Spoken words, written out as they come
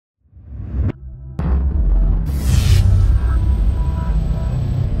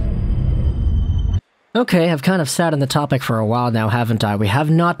Okay, I've kind of sat on the topic for a while now, haven't I? We have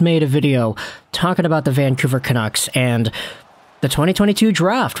not made a video talking about the Vancouver Canucks and the 2022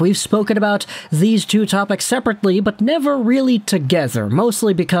 draft. We've spoken about these two topics separately, but never really together,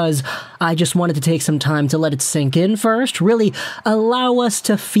 mostly because I just wanted to take some time to let it sink in first, really allow us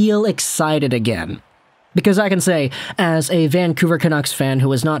to feel excited again. Because I can say, as a Vancouver Canucks fan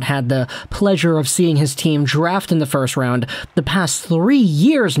who has not had the pleasure of seeing his team draft in the first round the past 3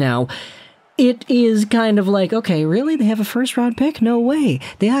 years now, it is kind of like, okay, really? They have a first-round pick? No way.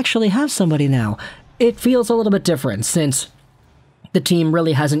 They actually have somebody now. It feels a little bit different since the team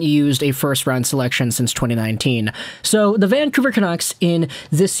really hasn't used a first-round selection since 2019. So the Vancouver Canucks in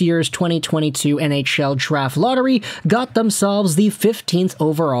this year's 2022 NHL Draft Lottery got themselves the 15th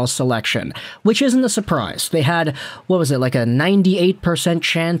overall selection, which isn't a surprise. They had, what was it, like a 98%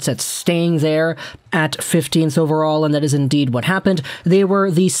 chance at staying there at 15th overall, and that is indeed what happened. They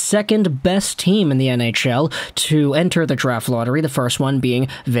were the second best team in the NHL to enter the draft lottery, the first one being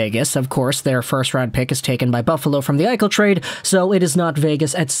Vegas. Of course, their first-round pick is taken by Buffalo from the Eichel trade, so it is not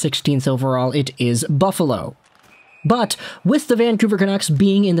Vegas at 16th overall, it is Buffalo. But with the Vancouver Canucks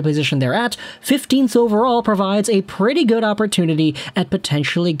being in the position they're at, 15th overall provides a pretty good opportunity at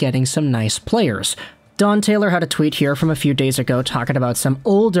potentially getting some nice players. Don Taylor had a tweet here from a few days ago talking about some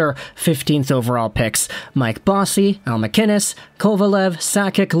older 15th overall picks. Mike Bossy, Al McInnes, Kovalev,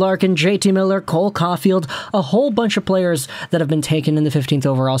 Sakic, Larkin, JT Miller, Cole Caulfield, a whole bunch of players that have been taken in the 15th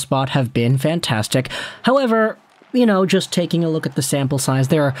overall spot have been fantastic. However, you know, just taking a look at the sample size,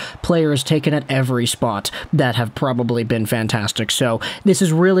 there are players taken at every spot that have probably been fantastic. So this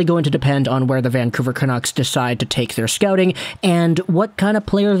is really going to depend on where the Vancouver Canucks decide to take their scouting and what kind of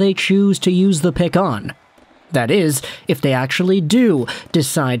player they choose to use the pick on. That is, if they actually do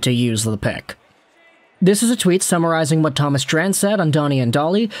decide to use the pick. This is a tweet summarizing what Thomas Drance said on Donnie and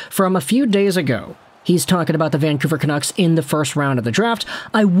Dolly from a few days ago. He's talking about the Vancouver Canucks in the first round of the draft.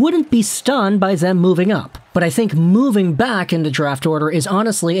 I wouldn't be stunned by them moving up, but I think moving back into draft order is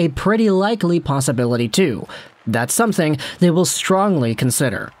honestly a pretty likely possibility too. That's something they will strongly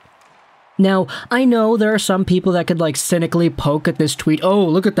consider. Now, I know there are some people that could cynically poke at this tweet. Oh,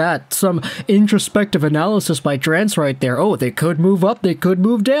 look at that, some introspective analysis by Drance right there. Oh, they could move up, they could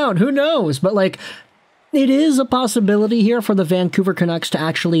move down, who knows? But it is a possibility here for the Vancouver Canucks to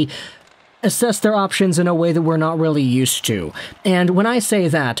actually assess their options in a way that we're not really used to. And when I say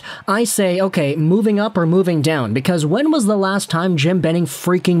that, I say, okay, moving up or moving down, because when was the last time Jim Benning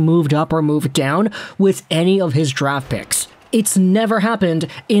freaking moved up or moved down with any of his draft picks? It's never happened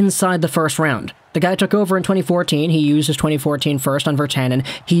inside the first round. The guy took over in 2014, he used his 2014 first on Virtanen,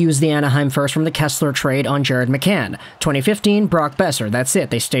 he used the Anaheim first from the Kessler trade on Jared McCann. 2015, Brock Besser, that's it,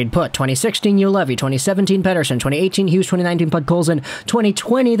 they stayed put. 2016, Julevi, 2017, Pettersson, 2018, Hughes, 2019, Podkolzin.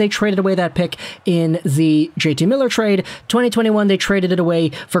 2020, they traded away that pick in the JT Miller trade. 2021, they traded it away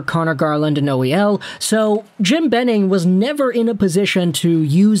for Conor Garland and OEL. So Jim Benning was never in a position to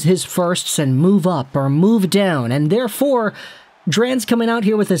use his firsts and move up or move down, and therefore Drance coming out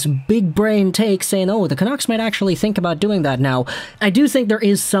here with this big brain take saying, oh, the Canucks might actually think about doing that now. I do think there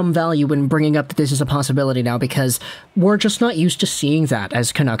is some value in bringing up that this is a possibility now because we're just not used to seeing that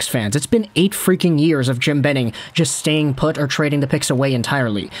as Canucks fans. It's been 8 freaking years of Jim Benning just staying put or trading the picks away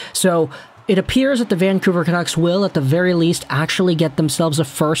entirely. So it appears that the Vancouver Canucks will, at the very least, actually get themselves a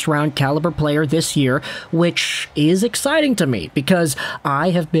first-round caliber player this year, which is exciting to me, because I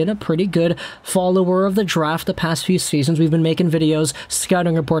have been a pretty good follower of the draft the past few seasons. We've been making videos,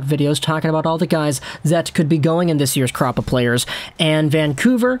 scouting report videos, talking about all the guys that could be going in this year's crop of players, and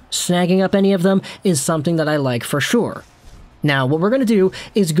Vancouver, snagging up any of them, is something that I like for sure. Now, what we're going to do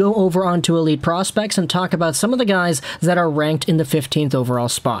is go over onto Elite Prospects and talk about some of the guys that are ranked in the 15th overall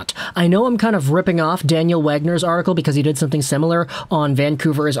spot. I know I'm kind of ripping off Daniel Wagner's article because he did something similar on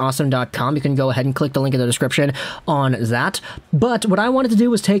VancouverisAwesome.com. You can go ahead and click the link in the description on that. But what I wanted to do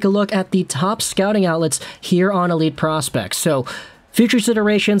was take a look at the top scouting outlets here on Elite Prospects. So, Futures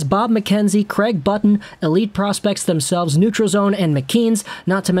Iterations, Bob McKenzie, Craig Button, Elite Prospects themselves, Neutrozone, and McKean's,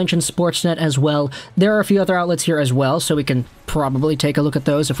 not to mention Sportsnet as well. There are a few other outlets here as well, so we can probably take a look at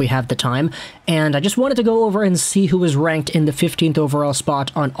those if we have the time. And I just wanted to go over and see who is ranked in the 15th overall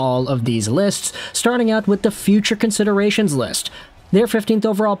spot on all of these lists, starting out with the Future Considerations list. Their 15th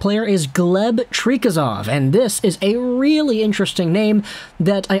overall player is Gleb Trikazov, and this is a really interesting name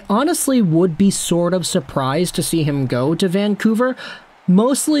that I honestly would be sort of surprised to see him go to Vancouver,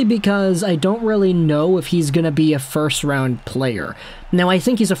 mostly because I don't really know if he's going to be a first-round player. Now, I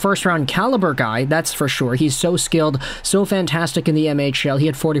think he's a first-round caliber guy, that's for sure. He's so skilled, so fantastic in the MHL. He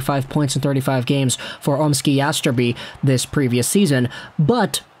had 45 points in 35 games for Omski Yasterby this previous season,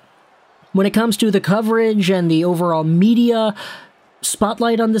 but When it comes to the coverage and the overall media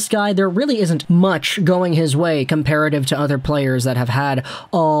spotlight on this guy, there really isn't much going his way comparative to other players that have had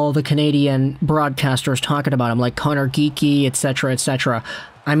all the Canadian broadcasters talking about him, like Conor, Geekie, etc., etc.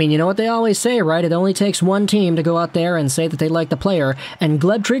 I mean, you know what they always say, right? It only takes one team to go out there and say that they like the player, and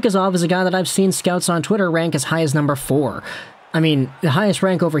Gleb Trykasov is a guy that I've seen scouts on Twitter rank as high as number 4. I mean, the highest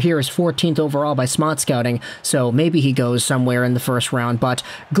rank over here is 14th overall by Smart Scouting, so maybe he goes somewhere in the first round, but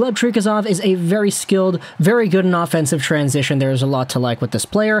Gleb Trykasov is a very skilled, very good in offensive transition. There's a lot to like with this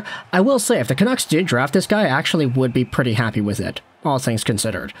player. I will say, if the Canucks did draft this guy, I actually would be pretty happy with it, all things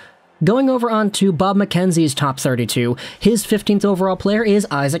considered. Going over on to Bob McKenzie's top 32, his 15th overall player is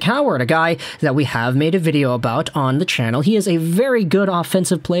Isaac Howard, a guy that we have made a video about on the channel. He is a very good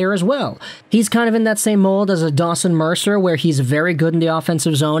offensive player as well. He's kind of in that same mold as a Dawson Mercer, where he's very good in the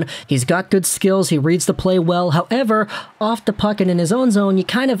offensive zone. He's got good skills, he reads the play well. However, off the puck and in his own zone, you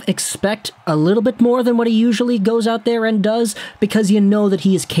kind of expect a little bit more than what he usually goes out there and does, because you know that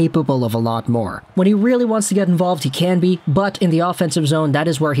he is capable of a lot more. When he really wants to get involved, he can be, but in the offensive zone, that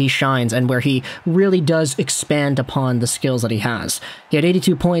is where he shines and where he really does expand upon the skills that he has. He had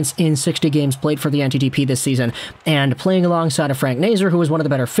 82 points in 60 games played for the NTDP this season, and playing alongside of Frank Nazar, who is one of the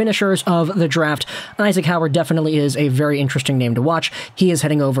better finishers of the draft, Isaac Howard definitely is a very interesting name to watch. He is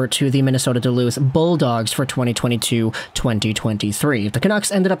heading over to the Minnesota Duluth Bulldogs for 2022-2023. If the Canucks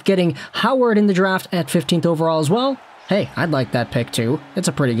ended up getting Howard in the draft at 15th overall as well, hey, I'd like that pick too. It's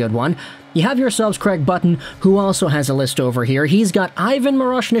a pretty good one. You have yourselves Craig Button, who also has a list over here. He's got Ivan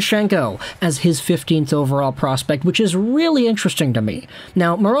Miroshnichenko as his 15th overall prospect, which is really interesting to me.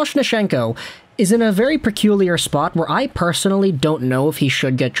 Now, Miroshnichenko is in a very peculiar spot where I personally don't know if he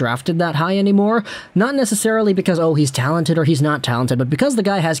should get drafted that high anymore. Not necessarily because, oh, he's talented or he's not talented, but because the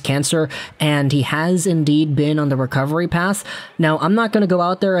guy has cancer and he has indeed been on the recovery path. Now, I'm not going to go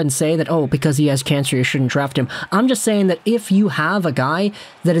out there and say that, oh, because he has cancer, you shouldn't draft him. I'm just saying that if you have a guy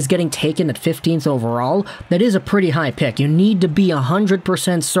that is getting taken at 15th overall, that is a pretty high pick. You need to be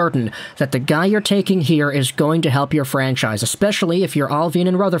 100% certain that the guy you're taking here is going to help your franchise, especially if you're Alvin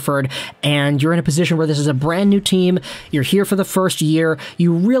and Rutherford and you're in a position where this is a brand new team, you're here for the first year,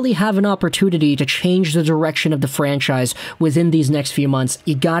 you really have an opportunity to change the direction of the franchise within these next few months.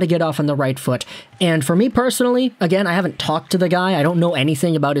 You gotta get off on the right foot. And for me personally, again, I haven't talked to the guy, I don't know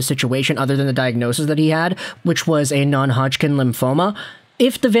anything about his situation other than the diagnosis that he had, which was a non-Hodgkin lymphoma.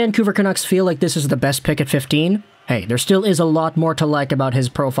 If the Vancouver Canucks feel like this is the best pick at 15, hey, there still is a lot more to like about his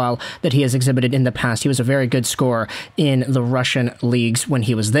profile that he has exhibited in the past. He was a very good scorer in the Russian leagues when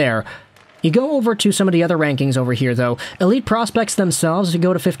he was there. You go over to some of the other rankings over here, though. Elite prospects themselves, if you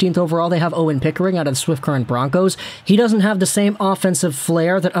go to 15th overall, they have Owen Pickering out of the Swift Current Broncos. He doesn't have the same offensive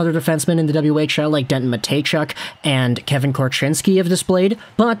flair that other defensemen in the WHL like Denton Mateychuk and Kevin Korchinski have displayed,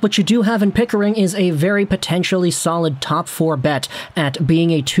 but what you do have in Pickering is a very potentially solid top 4 bet at being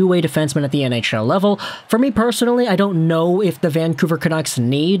a two-way defenseman at the NHL level. For me personally, I don't know if the Vancouver Canucks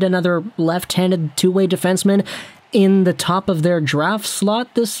need another left-handed two-way defenseman in the top of their draft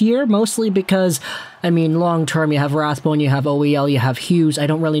slot this year, mostly because, I mean, long-term, you have Rathbone, you have OEL, you have Hughes. I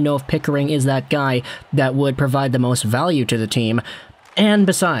don't really know if Pickering is that guy that would provide the most value to the team. And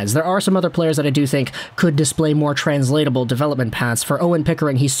besides, there are some other players that I do think could display more translatable development paths. For Owen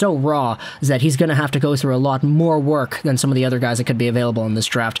Pickering, he's so raw that he's going to have to go through a lot more work than some of the other guys that could be available in this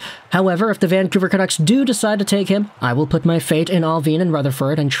draft. However, if the Vancouver Canucks do decide to take him, I will put my fate in Alvin and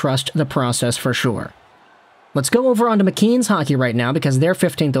Rutherford and trust the process for sure. Let's go over onto McKeen's hockey right now, because their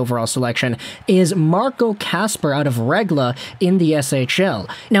 15th overall selection is Marco Kasper out of Regla in the SHL.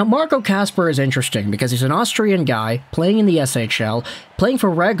 Now, Marco Kasper is interesting because he's an Austrian guy playing in the SHL, playing for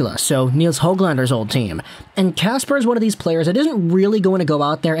Regla, so Niels Höglander's old team. And Kasper is one of these players that isn't really going to go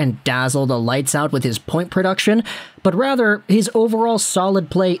out there and dazzle the lights out with his point production, but rather his overall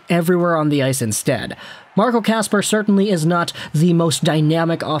solid play everywhere on the ice instead. Marco Kasper certainly is not the most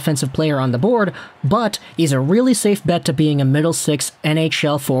dynamic offensive player on the board, but he's a really safe bet to being a middle six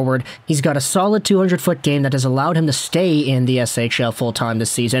NHL forward. He's got a solid 200-foot game that has allowed him to stay in the SHL full-time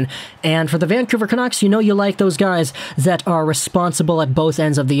this season. And for the Vancouver Canucks, you know you like those guys that are responsible at both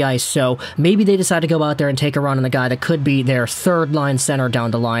ends of the ice, so maybe they decide to go out there and take a run on the guy that could be their third-line center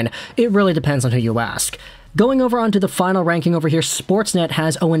down the line. It really depends on who you ask. Going over onto the final ranking over here, Sportsnet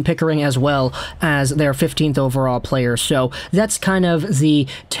has Owen Pickering as well as their 15th overall player, so that's kind of the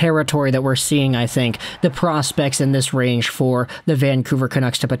territory that we're seeing, I think, the prospects in this range for the Vancouver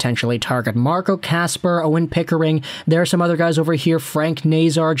Canucks to potentially target. Marco Kasper, Owen Pickering, there are some other guys over here, Frank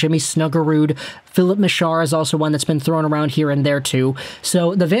Nazar, Jimmy Snuggerud, Philip Michar is also one that's been thrown around here and there too.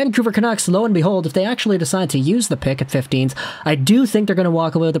 So the Vancouver Canucks, lo and behold, if they actually decide to use the pick at 15th, I do think they're going to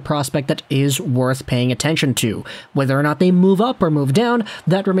walk away with a prospect that is worth paying attention to. Whether or not they move up or move down,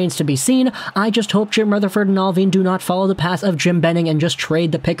 that remains to be seen. I just hope Jim Rutherford and Alvin do not follow the path of Jim Benning and just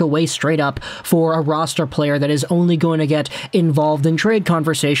trade the pick away straight up for a roster player that is only going to get involved in trade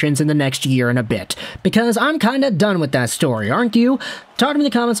conversations in the next year and a bit. Because I'm kind of done with that story, aren't you? Talk to me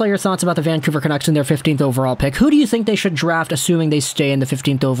in the comments all your thoughts about the Vancouver Canucks and their 15th overall pick. Who do you think they should draft, assuming they stay in the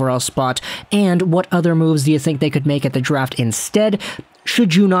 15th overall spot? And what other moves do you think they could make at the draft instead,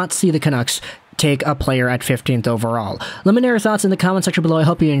 should you not see the Canucks take a player at 15th overall? Let me know your thoughts in the comment section below. I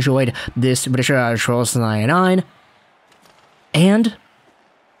hope you enjoyed this British Trolls 99. And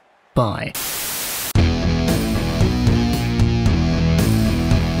bye.